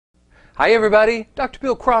Hi everybody, Dr.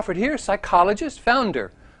 Bill Crawford here, psychologist,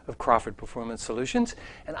 founder of Crawford Performance Solutions,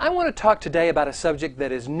 and I want to talk today about a subject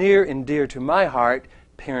that is near and dear to my heart,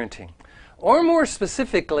 parenting. Or more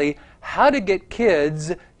specifically, how to get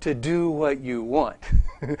kids to do what you want.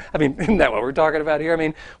 I mean, isn't that what we're talking about here? I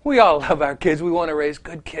mean, we all love our kids. We want to raise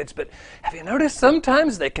good kids, but have you noticed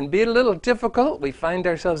sometimes they can be a little difficult? We find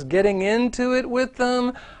ourselves getting into it with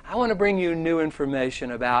them. I want to bring you new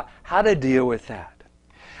information about how to deal with that.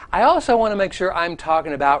 I also want to make sure I'm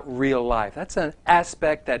talking about real life. That's an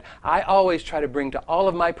aspect that I always try to bring to all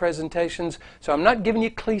of my presentations. So I'm not giving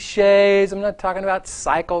you cliches. I'm not talking about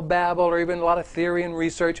psychobabble or even a lot of theory and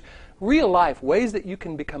research. Real life, ways that you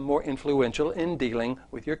can become more influential in dealing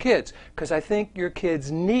with your kids. Because I think your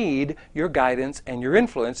kids need your guidance and your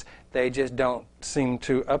influence. They just don't seem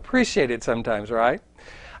to appreciate it sometimes, right?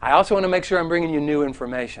 I also want to make sure I'm bringing you new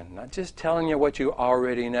information, not just telling you what you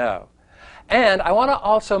already know. And I want to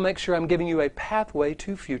also make sure I'm giving you a pathway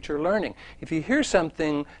to future learning. If you hear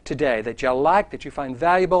something today that you like, that you find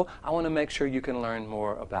valuable, I want to make sure you can learn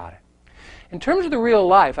more about it. In terms of the real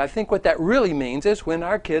life, I think what that really means is when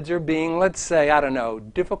our kids are being, let's say, I don't know,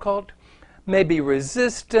 difficult, maybe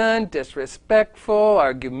resistant, disrespectful,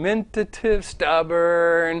 argumentative,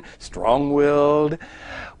 stubborn, strong-willed,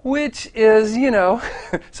 which is,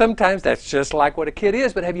 sometimes that's just like what a kid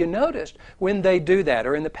is. But have you noticed when they do that,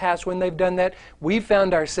 or in the past when they've done that, we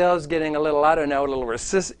found ourselves getting a little, a little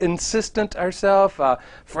insistent ourselves,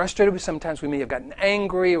 frustrated. Sometimes we may have gotten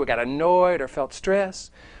angry, or got annoyed, or felt stress,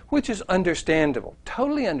 which is understandable,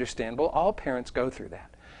 totally understandable. All parents go through that.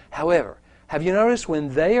 However, have you noticed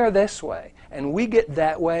when they are this way and we get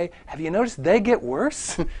that way, have you noticed they get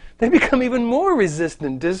worse? They become even more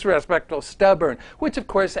resistant, disrespectful, stubborn, which of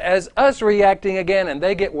course as us reacting again, and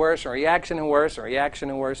they get worse, and reaction and worse, and reaction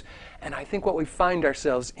and worse. And I think what we find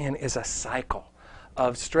ourselves in is a cycle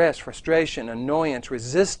of stress, frustration, annoyance,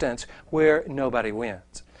 resistance, where nobody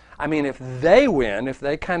wins. I mean, if they win, if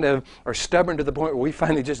they kind of are stubborn to the point where we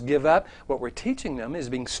finally just give up, what we're teaching them is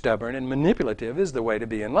being stubborn and manipulative is the way to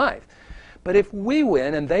be in life. But if we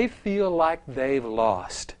win and they feel like they've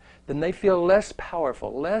lost, then they feel less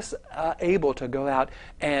powerful, less able to go out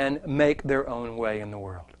and make their own way in the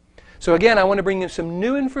world. So again, I want to bring you some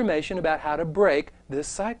new information about how to break this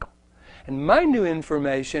cycle. And my new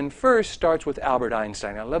information first starts with Albert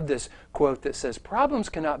Einstein. I love this quote that says, "Problems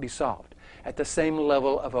cannot be solved at the same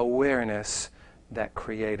level of awareness that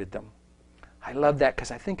created them." I love that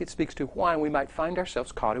because I think it speaks to why we might find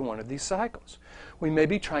ourselves caught in one of these cycles. We may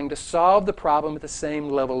be trying to solve the problem at the same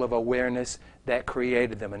level of awareness that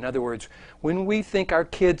created them. In other words, when we think our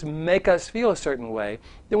kids make us feel a certain way,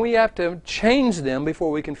 then we have to change them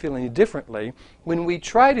before we can feel any differently. When we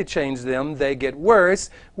try to change them, they get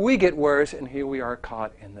worse, we get worse, and here we are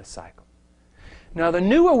caught in the cycle. Now, the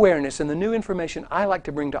new awareness and the new information I like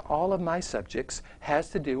to bring to all of my subjects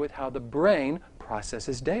has to do with how the brain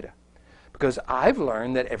processes data. Because I've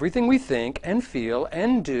learned that everything we think and feel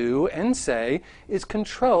and do and say is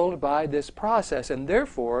controlled by this process. And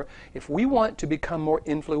therefore, if we want to become more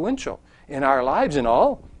influential in our lives, in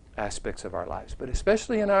all aspects of our lives, but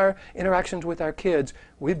especially in our interactions with our kids,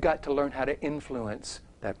 we've got to learn how to influence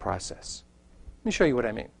that process. Let me show you what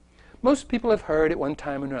I mean. Most people have heard at one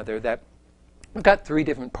time or another that we've got three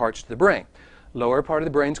different parts to the brain. Lower part of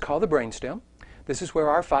the brain is called the brainstem. This is where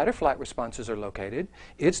our fight or flight responses are located.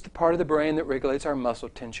 It's the part of the brain that regulates our muscle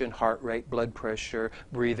tension, heart rate, blood pressure,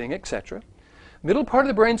 breathing, etc. Middle part of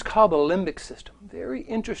the brain is called the limbic system. Very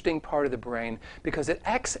interesting part of the brain because it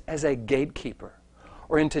acts as a gatekeeper.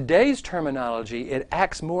 Or in today's terminology, it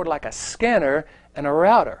acts more like a scanner and a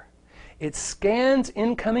router. It scans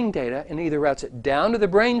incoming data and either routes it down to the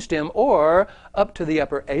brainstem or up to the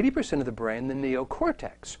upper 80% of the brain, the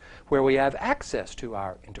neocortex, where we have access to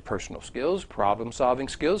our interpersonal skills, problem-solving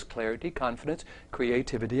skills, clarity, confidence,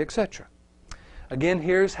 creativity, etc. Again,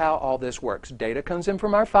 here's how all this works. Data comes in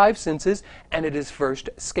from our five senses, and it is first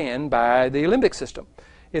scanned by the limbic system.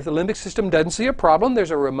 If the limbic system doesn't see a problem,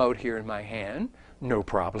 there's a remote here in my hand. No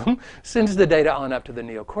problem. Sends the data on up to the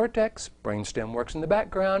neocortex. Brainstem works in the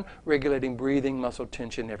background, regulating breathing, muscle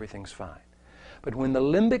tension, everything's fine. But when the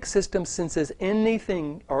limbic system senses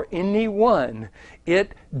anything or anyone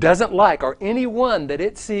it doesn't like, or anyone that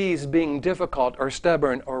it sees being difficult or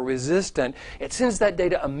stubborn or resistant, it sends that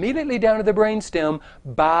data immediately down to the brainstem,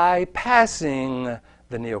 bypassing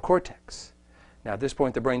the neocortex. Now, at this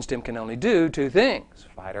point, the brainstem can only do two things: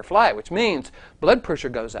 fight or flight, which means blood pressure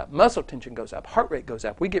goes up, muscle tension goes up, heart rate goes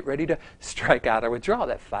up. We get ready to strike out or withdraw,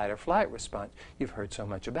 that fight or flight response you've heard so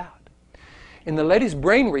much about. In the latest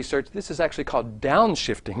brain research, this is actually called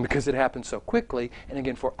downshifting because it happens so quickly. And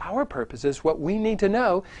again, for our purposes, what we need to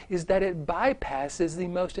know is that it bypasses the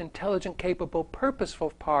most intelligent, capable,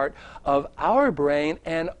 purposeful part of our brain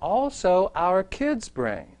and also our kids'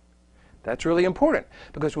 brain. That's really important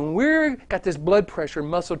because when we've got this blood pressure,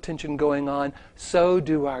 muscle tension going on, so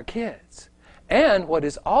do our kids. And what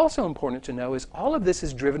is also important to know is all of this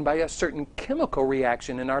is driven by a certain chemical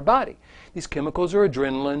reaction in our body. These chemicals are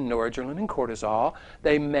adrenaline, noradrenaline, and cortisol.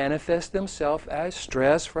 They manifest themselves as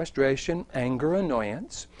stress, frustration, anger,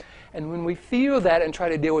 annoyance. And when we feel that and try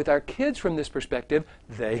to deal with our kids from this perspective,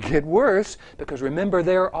 they get worse because remember,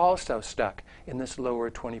 they're also stuck in this lower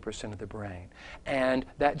 20% of the brain. And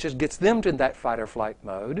that just gets them to that fight or flight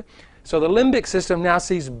mode. So the limbic system now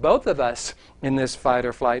sees both of us in this fight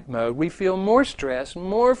or flight mode. We feel more stressed,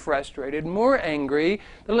 more frustrated, more angry.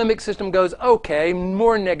 The limbic system goes, okay,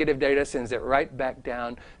 more negative data, sends it right back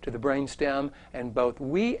down to the brainstem, and both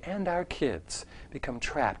we and our kids become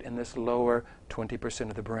trapped in this lower 20%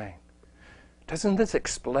 of the brain. Doesn't this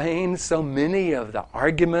explain so many of the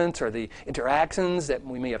arguments or the interactions that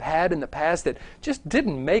we may have had in the past that just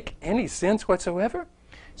didn't make any sense whatsoever?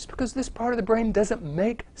 It's because this part of the brain doesn't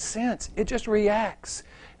make sense. It just reacts.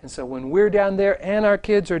 And so when we're down there and our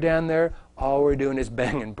kids are down there, all we're doing is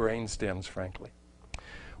banging brain stems, frankly.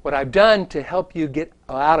 What I've done to help you get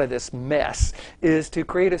out of this mess is to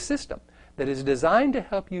create a system that is designed to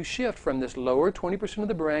help you shift from this lower 20% of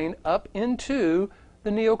the brain up into the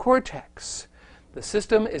neocortex. The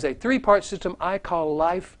system is a three-part system I call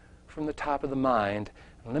Life from the Top of the Mind.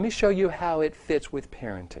 And let me show you how it fits with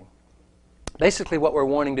parenting. Basically, what we're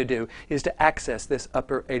wanting to do is to access this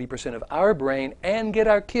upper 80% of our brain and get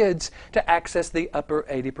our kids to access the upper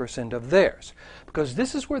 80% of theirs. Because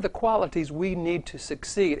this is where the qualities we need to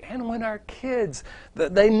succeed, and when our kids,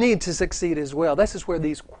 they need to succeed as well. This is where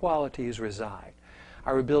these qualities reside.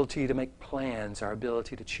 Our ability to make plans, our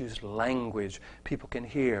ability to choose language people can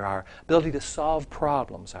hear, our ability to solve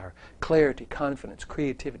problems, our clarity, confidence,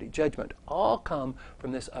 creativity, judgment, all come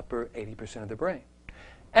from this upper 80% of the brain.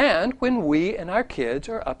 And when we and our kids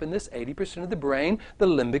are up in this 80% of the brain, the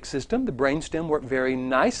limbic system, the brainstem, work very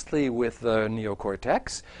nicely with the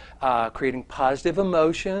neocortex, creating positive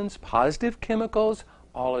emotions, positive chemicals,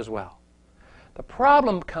 all as well. The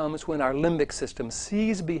problem comes when our limbic system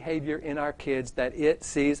sees behavior in our kids that it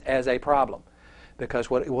sees as a problem. Because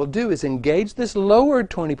what it will do is engage this lower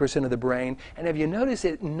 20% of the brain, and if you notice,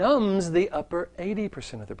 it numbs the upper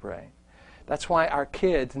 80% of the brain. That's why our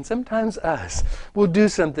kids, and sometimes us, will do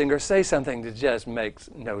something or say something that just makes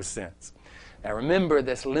no sense. Now remember,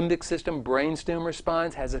 this limbic system brainstem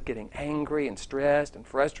response has us getting angry and stressed and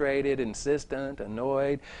frustrated, insistent,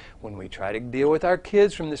 annoyed. When we try to deal with our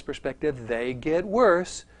kids from this perspective, they get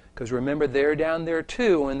worse. Because remember, they're down there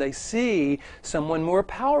too, and they see someone more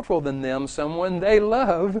powerful than them, someone they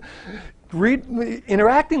love,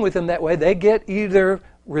 interacting with them that way, they get either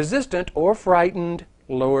resistant or frightened.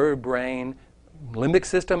 Lower brain, limbic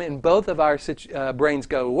system in both of our brains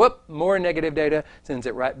go, whoop, more negative data, sends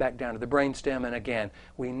it right back down to the brainstem, and again,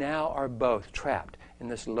 we now are both trapped in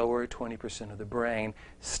this lower 20% of the brain,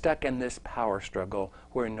 stuck in this power struggle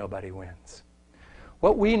where nobody wins.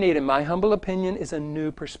 What we need, in my humble opinion, is a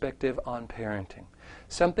new perspective on parenting.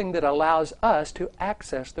 Something that allows us to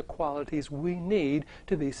access the qualities we need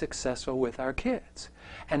to be successful with our kids.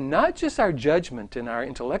 And not just our judgment and our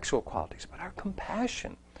intellectual qualities, but our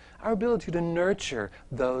compassion, our ability to nurture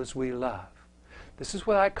those we love. This is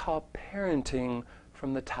what I call parenting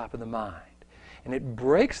from the top of the mind. And it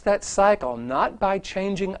breaks that cycle not by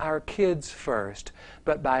changing our kids first,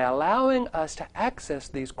 but by allowing us to access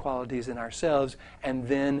these qualities in ourselves and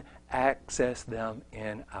then access them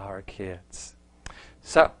in our kids.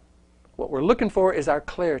 So, what we're looking for is our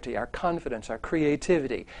clarity, our confidence, our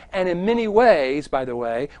creativity. And in many ways, by the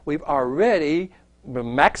way, we've already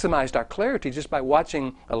maximized our clarity just by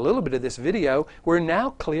watching a little bit of this video. We're now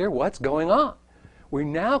clear what's going on. We're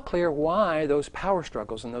now clear why those power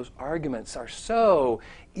struggles and those arguments are so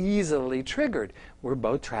easily triggered. We're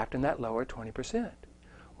both trapped in that lower 20%.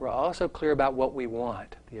 We're also clear about what we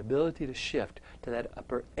want, the ability to shift to that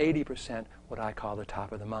upper 80%, what I call the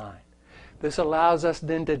top of the mind. This allows us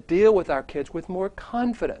then to deal with our kids with more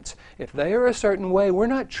confidence. If they are a certain way, we're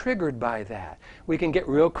not triggered by that. We can get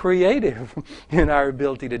real creative in our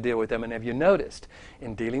ability to deal with them. And have you noticed,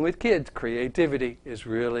 in dealing with kids, creativity is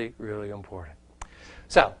really, really important.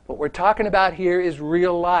 So, what we're talking about here is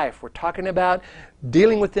real life. We're talking about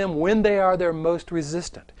dealing with them when they are their most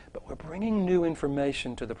resistant. But we're bringing new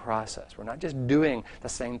information to the process. We're not just doing the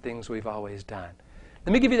same things we've always done.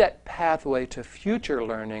 Let me give you that pathway to future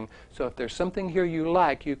learning, so if there's something here you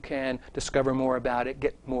like, you can discover more about it,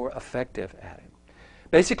 get more effective at it.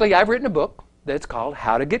 Basically, I've written a book that's called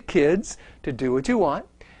How to Get Kids to Do What You Want,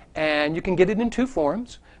 and you can get it in two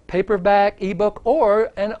forms: paperback, ebook,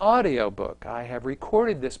 or an audio book. I have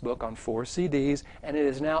recorded this book on 4 CDs, and it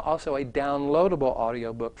is now also a downloadable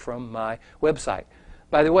audio book from my website.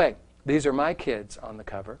 By the way, these are my kids on the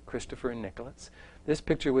cover, Christopher and Nicholas. This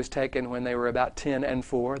picture was taken when they were about 10 and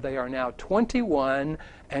 4. They are now 21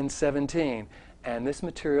 and 17. And this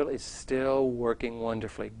material is still working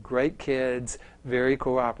wonderfully. Great kids, very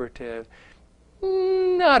cooperative.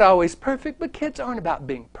 Not always perfect, but kids aren't about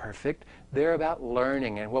being perfect. They're about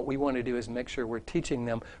learning, and what we want to do is make sure we're teaching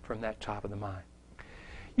them from that top of the mind.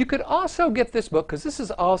 You could also get this book, because this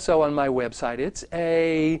is also on my website. It's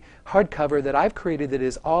a hardcover that I've created that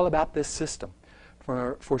is all about this system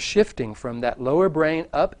for shifting from that lower brain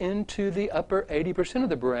up into the upper 80% of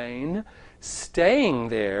the brain, staying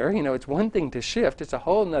there. You know, it's one thing to shift, it's a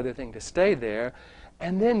whole other thing to stay there,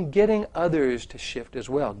 and then getting others to shift as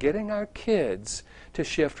well, getting our kids to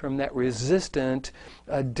shift from that resistant,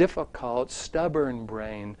 difficult, stubborn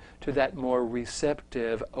brain to that more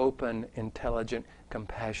receptive, open, intelligent,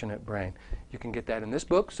 compassionate brain. You can get that in this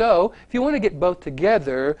book. So if you want to get both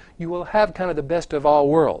together, you will have kind of the best of all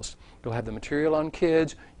worlds. You'll have the material on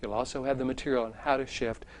kids. You'll also have the material on how to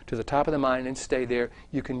shift to the top of the mind and stay there.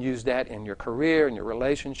 You can use that in your career, in your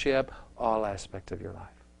relationship, all aspects of your life.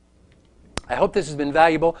 I hope this has been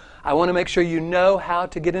valuable. I want to make sure you know how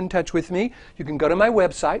to get in touch with me. You can go to my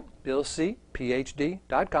website,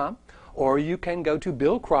 billcphd.com, or you can go to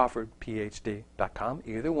billcrawfordphd.com.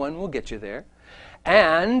 Either one will get you there.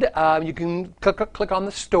 And you can click on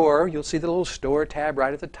the store. You'll see the little store tab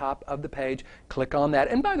right at the top of the page. Click on that.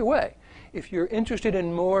 And by the way, if you're interested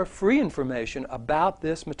in more free information about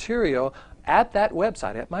this material, at that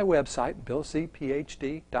website, at my website,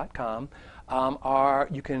 billcphd.com,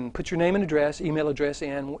 you can put your name and address, email address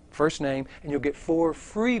in, first name, and you'll get 4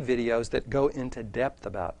 free videos that go into depth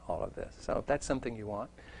about all of this. So if that's something you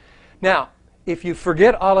want. Now, if you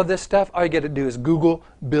forget all of this stuff, all you got to do is Google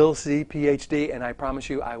Bill C. PhD, and I promise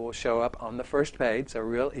you I will show up on the first page, so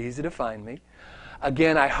real easy to find me.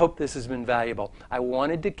 Again, I hope this has been valuable. I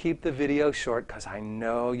wanted to keep the video short because I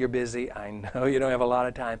know you're busy. I know you don't have a lot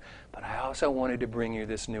of time, but I also wanted to bring you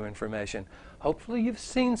this new information. Hopefully you've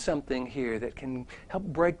seen something here that can help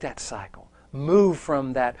break that cycle. Move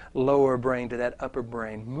from that lower brain to that upper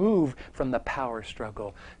brain. Move from the power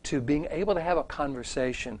struggle to being able to have a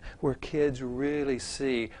conversation where kids really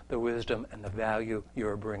see the wisdom and the value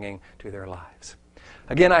you're bringing to their lives.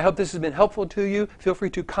 Again, I hope this has been helpful to you. Feel free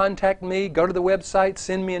to contact me. Go to the website.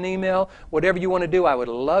 Send me an email. Whatever you want to do, I would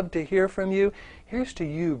love to hear from you. Here's to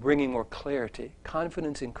you bringing more clarity,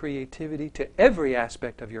 confidence, and creativity to every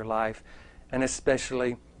aspect of your life, and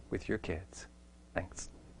especially with your kids. Thanks.